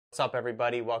What's up,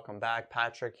 everybody? Welcome back.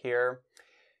 Patrick here.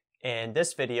 In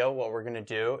this video, what we're going to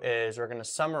do is we're going to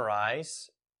summarize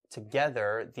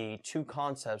together the two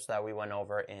concepts that we went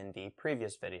over in the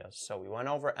previous videos. So we went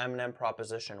over M&M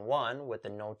Proposition 1 with the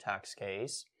no tax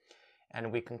case,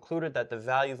 and we concluded that the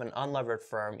value of an unlevered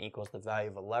firm equals the value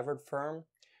of a levered firm.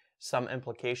 Some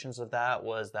implications of that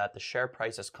was that the share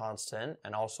price is constant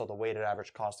and also the weighted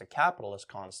average cost of capital is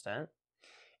constant.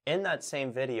 In that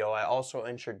same video, I also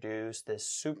introduced this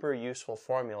super useful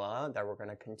formula that we're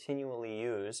going to continually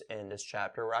use in this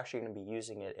chapter. We're actually going to be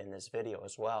using it in this video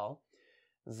as well.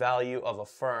 Value of a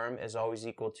firm is always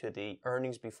equal to the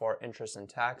earnings before interest and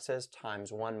taxes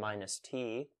times 1 minus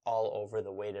T all over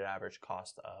the weighted average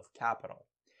cost of capital.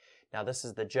 Now, this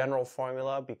is the general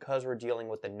formula. Because we're dealing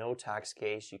with the no tax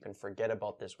case, you can forget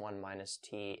about this 1 minus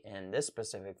T in this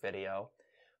specific video.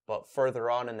 But further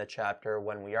on in the chapter,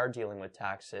 when we are dealing with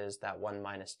taxes, that 1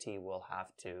 minus T will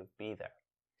have to be there.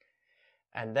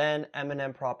 And then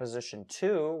M&M Proposition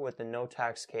 2, with the no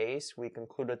tax case, we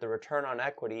concluded the return on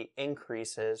equity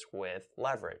increases with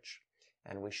leverage.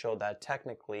 And we showed that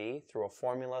technically through a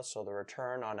formula, so the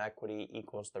return on equity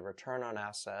equals the return on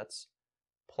assets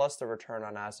plus the return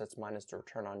on assets minus the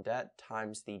return on debt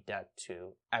times the debt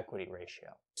to equity ratio.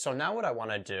 So now what I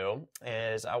want to do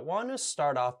is I want to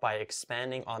start off by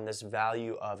expanding on this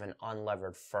value of an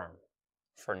unlevered firm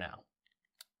for now.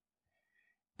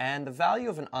 And the value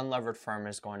of an unlevered firm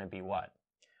is going to be what?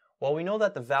 Well, we know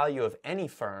that the value of any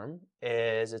firm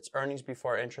is its earnings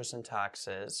before interest and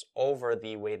taxes over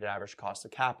the weighted average cost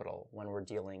of capital when we're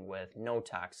dealing with no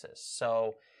taxes.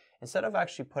 So instead of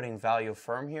actually putting value of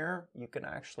firm here, you can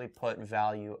actually put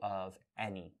value of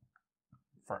any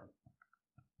firm.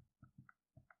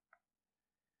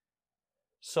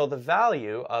 So the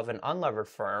value of an unlevered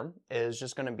firm is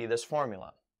just going to be this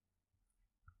formula.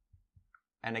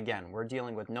 And again, we're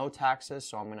dealing with no taxes,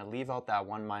 so I'm going to leave out that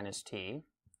 1 minus T.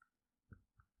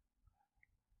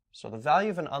 So the value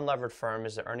of an unlevered firm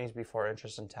is the earnings before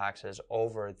interest and taxes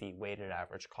over the weighted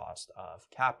average cost of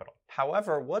capital.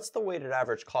 However, what's the weighted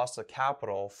average cost of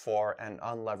capital for an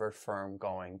unlevered firm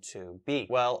going to be?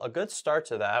 Well, a good start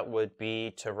to that would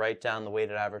be to write down the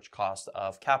weighted average cost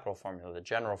of capital formula, the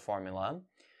general formula.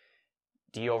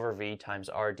 D over V times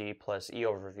RD plus E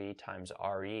over V times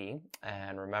RE.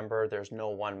 And remember, there's no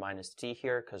 1 minus T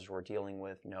here because we're dealing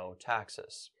with no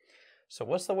taxes. So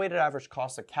what's the weighted average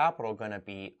cost of capital going to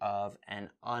be of an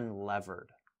unlevered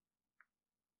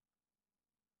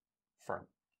firm?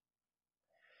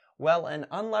 Well, an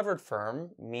unlevered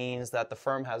firm means that the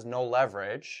firm has no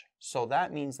leverage. So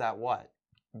that means that what?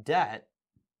 Debt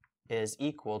is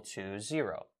equal to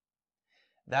 0.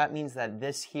 That means that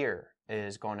this here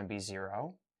is going to be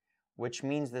 0, which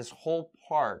means this whole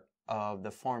part of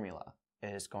the formula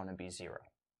is going to be 0.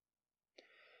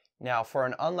 Now, for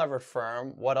an unlevered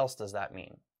firm, what else does that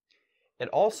mean? It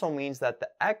also means that the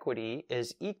equity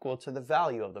is equal to the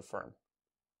value of the firm,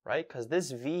 right? Because this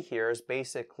V here is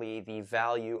basically the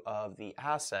value of the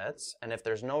assets, and if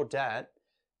there's no debt,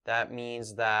 that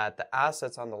means that the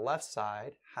assets on the left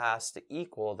side has to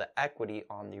equal the equity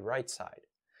on the right side.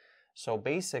 So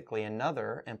basically,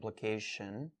 another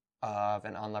implication of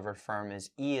an unlevered firm is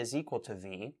E is equal to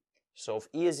V. So if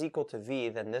E is equal to V,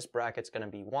 then this bracket's going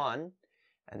to be 1.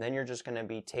 And then you're just going to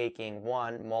be taking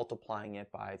 1, multiplying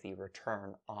it by the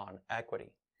return on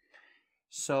equity.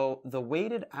 So the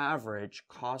weighted average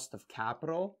cost of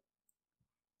capital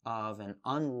of an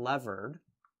unlevered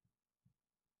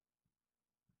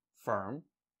firm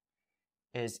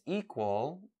is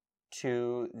equal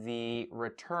to the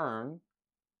return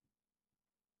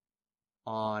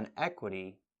on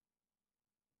equity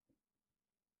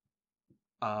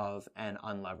of an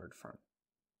unlevered firm.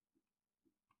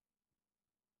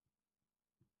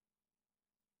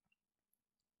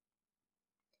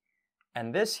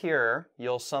 And this here,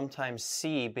 you'll sometimes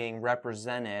see being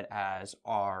represented as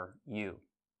RU.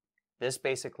 This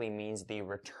basically means the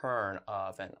return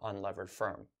of an unlevered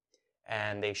firm.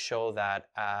 And they show that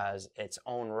as its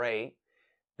own rate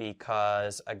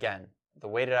because, again, the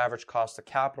weighted average cost of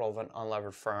capital of an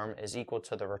unlevered firm is equal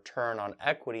to the return on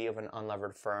equity of an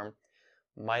unlevered firm.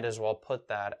 Might as well put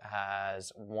that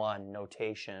as one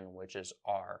notation, which is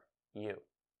RU.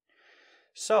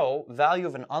 So, value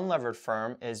of an unlevered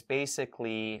firm is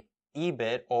basically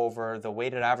EBIT over the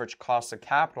weighted average cost of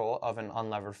capital of an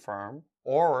unlevered firm,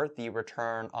 or the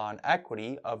return on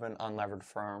equity of an unlevered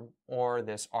firm, or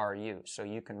this RU. So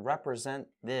you can represent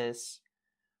this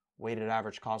weighted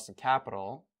average cost of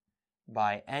capital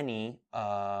by any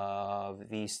of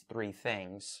these three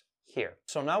things here.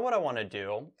 So now what I want to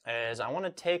do is I want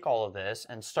to take all of this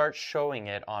and start showing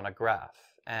it on a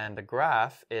graph. and the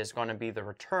graph is going to be the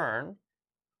return,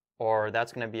 or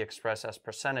that's going to be expressed as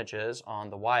percentages on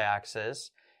the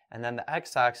y-axis, and then the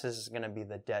x-axis is going to be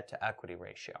the debt to equity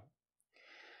ratio.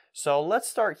 So let's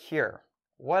start here.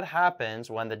 What happens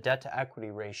when the debt to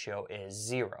equity ratio is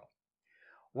 0?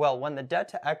 Well, when the debt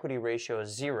to equity ratio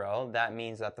is 0, that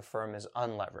means that the firm is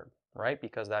unlevered, right?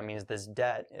 Because that means this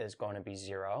debt is going to be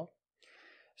 0.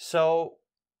 So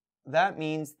that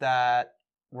means that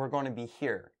we're going to be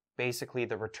here. Basically,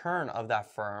 the return of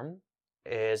that firm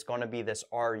is going to be this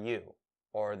RU,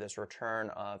 or this return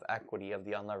of equity of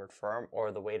the unlevered firm,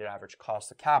 or the weighted average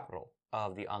cost of capital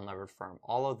of the unlevered firm.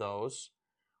 All of those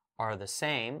are the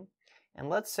same. And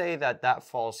let's say that that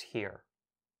falls here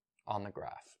on the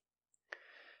graph.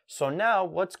 So now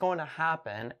what's going to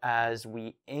happen as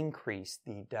we increase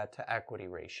the debt to equity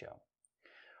ratio?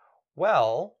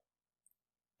 Well,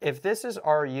 if this is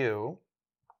RU,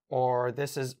 or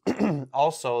this is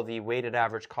also the weighted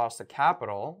average cost of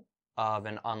capital of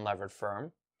an unlevered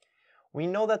firm, we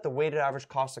know that the weighted average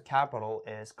cost of capital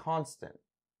is constant,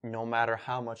 no matter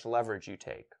how much leverage you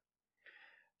take.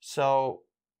 So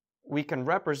we can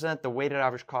represent the weighted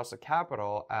average cost of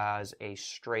capital as a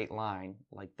straight line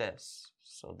like this.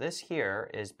 So this here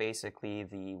is basically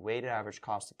the weighted average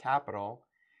cost of capital.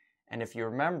 And if you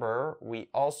remember, we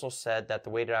also said that the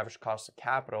weighted average cost of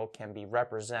capital can be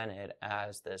represented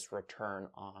as this return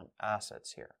on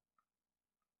assets here.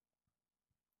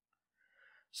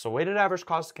 So weighted average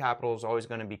cost of capital is always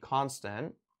going to be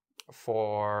constant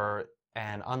for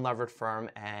an unlevered firm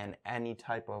and any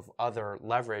type of other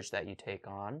leverage that you take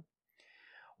on.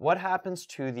 What happens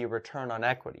to the return on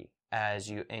equity as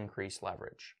you increase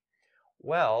leverage?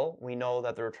 Well, we know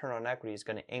that the return on equity is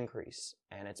going to increase,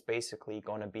 and it's basically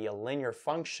going to be a linear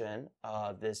function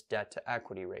of this debt to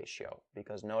equity ratio,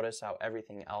 because notice how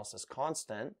everything else is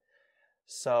constant.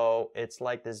 So it's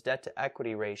like this debt to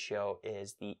equity ratio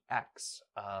is the x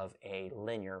of a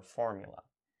linear formula.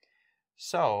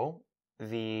 So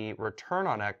the return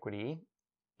on equity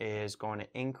is going to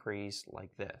increase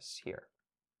like this here.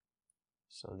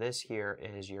 So this here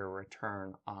is your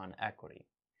return on equity.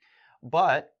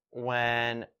 But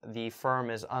when the firm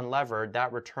is unlevered,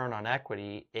 that return on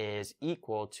equity is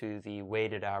equal to the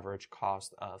weighted average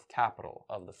cost of capital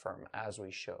of the firm, as we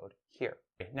showed here.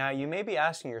 Now, you may be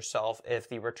asking yourself, if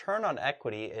the return on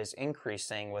equity is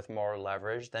increasing with more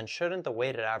leverage, then shouldn't the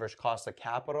weighted average cost of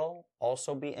capital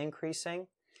also be increasing?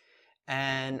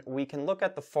 And we can look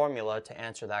at the formula to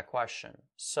answer that question.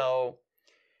 So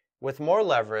with more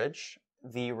leverage,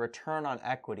 the return on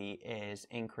equity is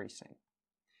increasing.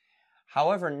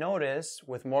 However, notice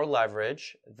with more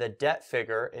leverage, the debt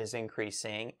figure is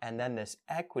increasing, and then this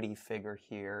equity figure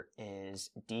here is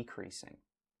decreasing.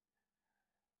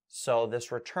 So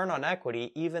this return on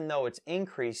equity, even though it's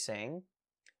increasing,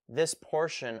 this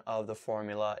portion of the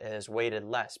formula is weighted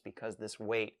less because this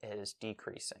weight is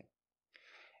decreasing.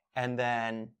 And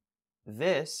then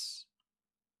this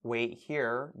weight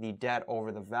here, the debt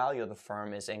over the value of the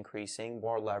firm, is increasing,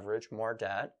 more leverage, more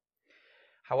debt.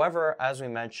 However, as we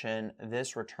mentioned,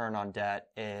 this return on debt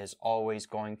is always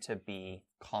going to be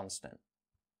constant.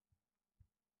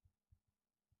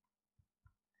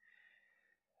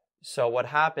 So what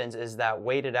happens is that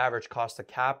weighted average cost of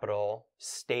capital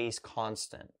stays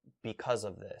constant because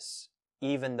of this.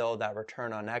 Even though that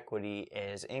return on equity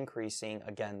is increasing,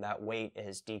 again, that weight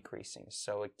is decreasing.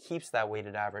 So it keeps that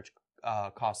weighted average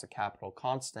cost of capital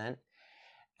constant.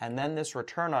 And then this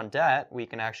return on debt, we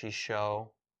can actually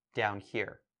show down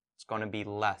here. It's going to be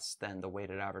less than the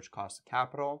weighted average cost of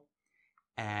capital,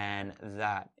 and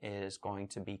that is going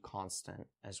to be constant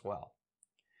as well.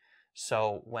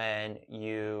 So when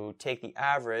you take the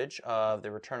average of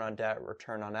the return on debt,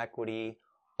 return on equity,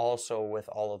 also with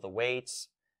all of the weights,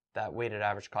 that weighted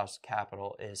average cost of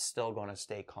capital is still going to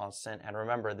stay constant. And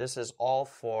remember, this is all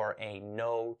for a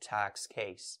no tax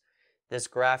case. This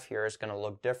graph here is going to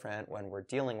look different when we're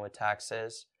dealing with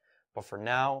taxes. But for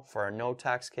now, for a no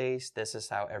tax case, this is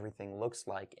how everything looks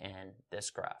like in this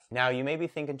graph. Now, you may be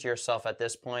thinking to yourself at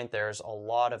this point, there's a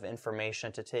lot of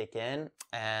information to take in,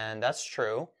 and that's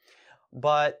true.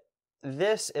 But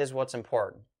this is what's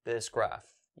important, this graph.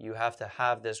 You have to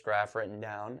have this graph written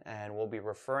down, and we'll be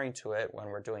referring to it when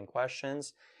we're doing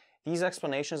questions. These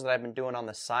explanations that I've been doing on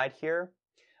the side here,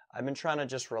 I've been trying to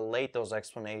just relate those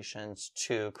explanations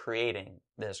to creating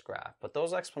this graph, but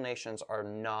those explanations are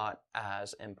not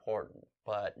as important.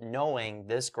 But knowing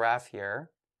this graph here,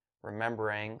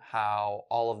 remembering how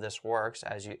all of this works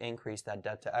as you increase that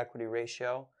debt to equity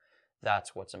ratio,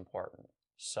 that's what's important.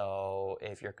 So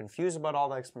if you're confused about all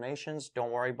the explanations,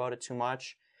 don't worry about it too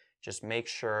much. Just make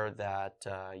sure that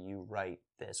you write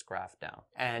this graph down.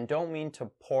 And don't mean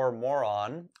to pour more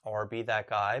on or be that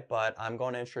guy, but I'm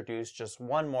going to introduce just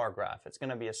one more graph. It's going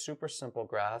to be a super simple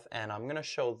graph, and I'm going to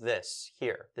show this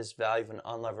here. This value of an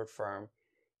unlevered firm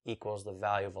equals the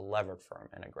value of a levered firm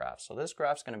in a graph. So this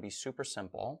graph's going to be super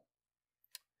simple.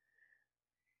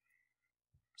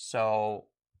 So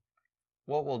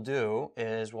what we'll do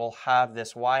is we'll have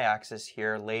this y-axis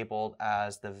here labeled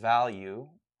as the value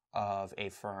of a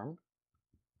firm.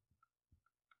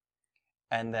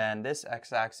 And then this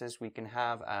x-axis we can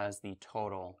have as the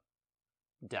total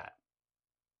debt.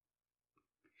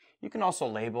 You can also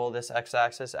label this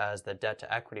x-axis as the debt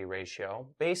to equity ratio.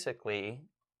 Basically,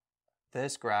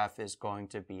 this graph is going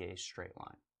to be a straight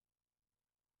line.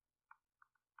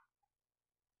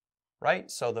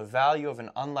 Right? So the value of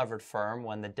an unlevered firm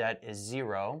when the debt is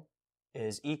 0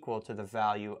 is equal to the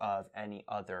value of any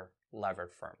other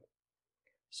levered firm.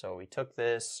 So we took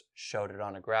this, showed it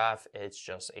on a graph, it's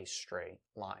just a straight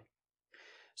line.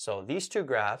 So these two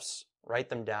graphs, write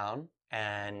them down,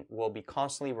 and we'll be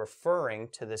constantly referring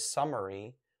to this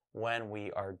summary when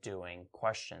we are doing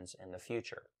questions in the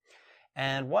future.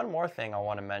 And one more thing I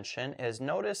want to mention is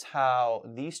notice how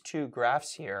these two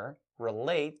graphs here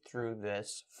relate through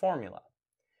this formula.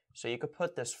 So you could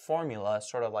put this formula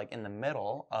sort of like in the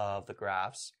middle of the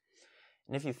graphs.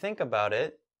 And if you think about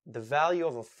it, the value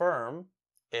of a firm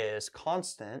is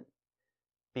constant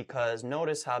because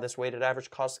notice how this weighted average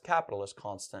cost of capital is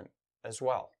constant as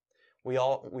well. We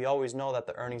always know that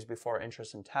the earnings before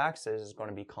interest and taxes is going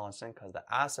to be constant because the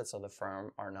assets of the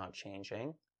firm are not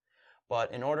changing.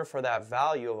 But in order for that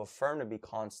value of a firm to be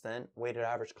constant, weighted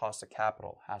average cost of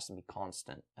capital has to be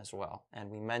constant as well. And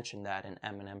we mentioned that in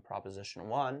M&M Proposition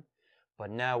 1,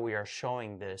 but now we are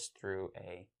showing this through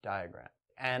a diagram.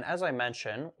 And as I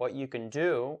mentioned, what you can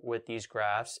do with these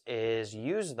graphs is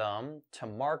use them to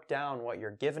mark down what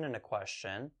you're given in a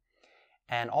question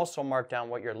and also mark down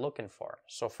what you're looking for.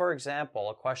 So for example,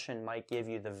 a question might give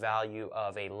you the value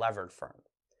of a levered firm.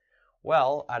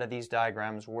 Well, out of these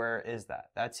diagrams, where is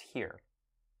that? That's here.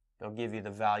 They'll give you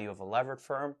the value of a levered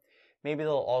firm. Maybe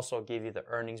they'll also give you the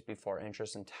earnings before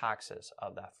interest and taxes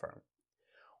of that firm.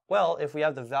 Well, if we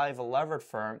have the value of a levered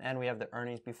firm and we have the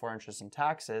earnings before interest and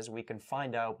taxes, we can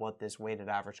find out what this weighted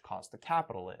average cost of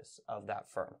capital is of that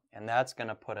firm. And that's going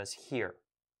to put us here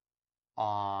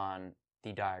on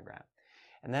the diagram.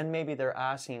 And then maybe they're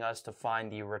asking us to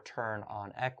find the return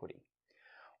on equity.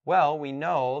 Well, we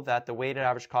know that the weighted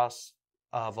average cost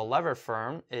of a levered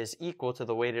firm is equal to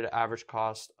the weighted average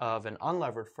cost of an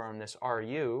unlevered firm, this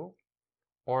RU,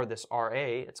 or this RA,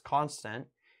 it's constant.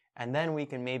 And then we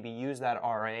can maybe use that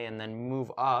RA and then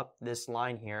move up this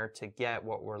line here to get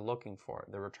what we're looking for,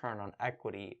 the return on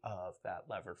equity of that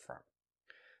levered firm.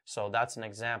 So that's an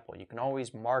example. You can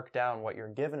always mark down what you're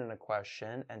given in a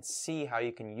question and see how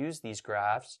you can use these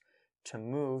graphs to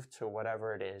move to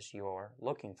whatever it is you're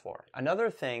looking for. Another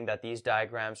thing that these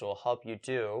diagrams will help you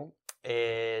do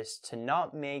is to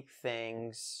not make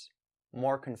things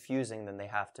more confusing than they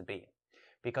have to be.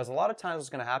 Because a lot of times what's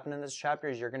going to happen in this chapter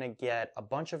is you're going to get a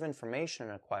bunch of information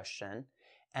in a question,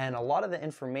 and a lot of the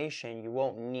information you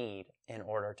won't need in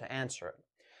order to answer it.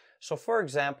 So for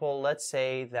example, let's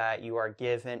say that you are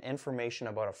given information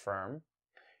about a firm.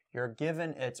 You're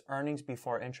given its earnings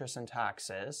before interest and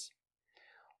taxes.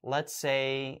 Let's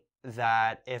say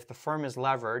that if the firm is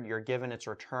levered, you're given its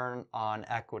return on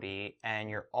equity, and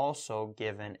you're also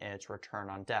given its return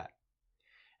on debt.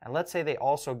 And let's say they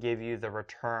also give you the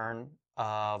return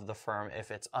of the firm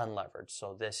if it's unlevered,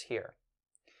 so this here.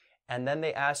 And then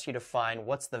they ask you to find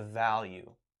what's the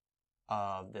value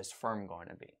of this firm going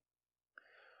to be.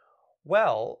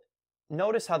 Well,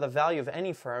 notice how the value of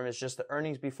any firm is just the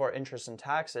earnings before interest and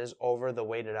taxes over the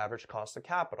weighted average cost of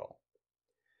capital.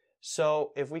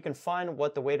 So if we can find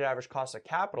what the weighted average cost of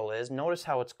capital is, notice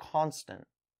how it's constant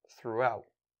throughout.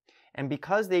 And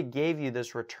because they gave you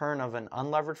this return of an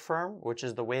unlevered firm, which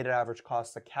is the weighted average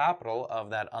cost of capital of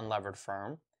that unlevered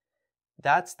firm,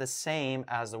 that's the same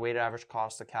as the weighted average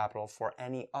cost of capital for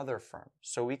any other firm.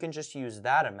 So we can just use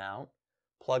that amount,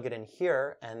 plug it in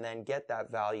here, and then get that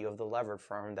value of the levered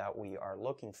firm that we are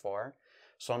looking for.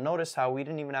 So notice how we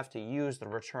didn't even have to use the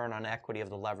return on equity of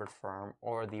the levered firm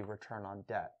or the return on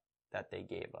debt that they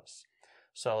gave us.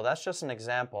 So that's just an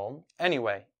example.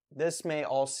 Anyway, this may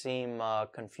all seem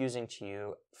confusing to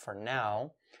you for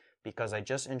now because I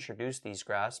just introduced these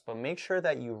graphs, but make sure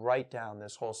that you write down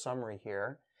this whole summary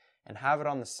here and have it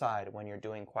on the side when you're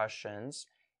doing questions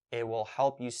it will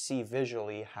help you see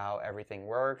visually how everything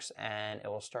works, and it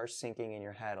will start sinking in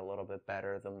your head a little bit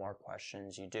better the more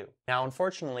questions you do. Now,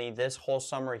 unfortunately, this whole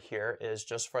summary here is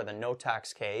just for the no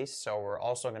tax case, so we're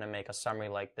also going to make a summary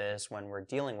like this when we're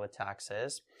dealing with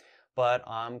taxes, but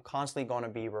I'm constantly going to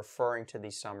be referring to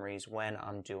these summaries when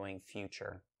I'm doing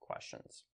future questions.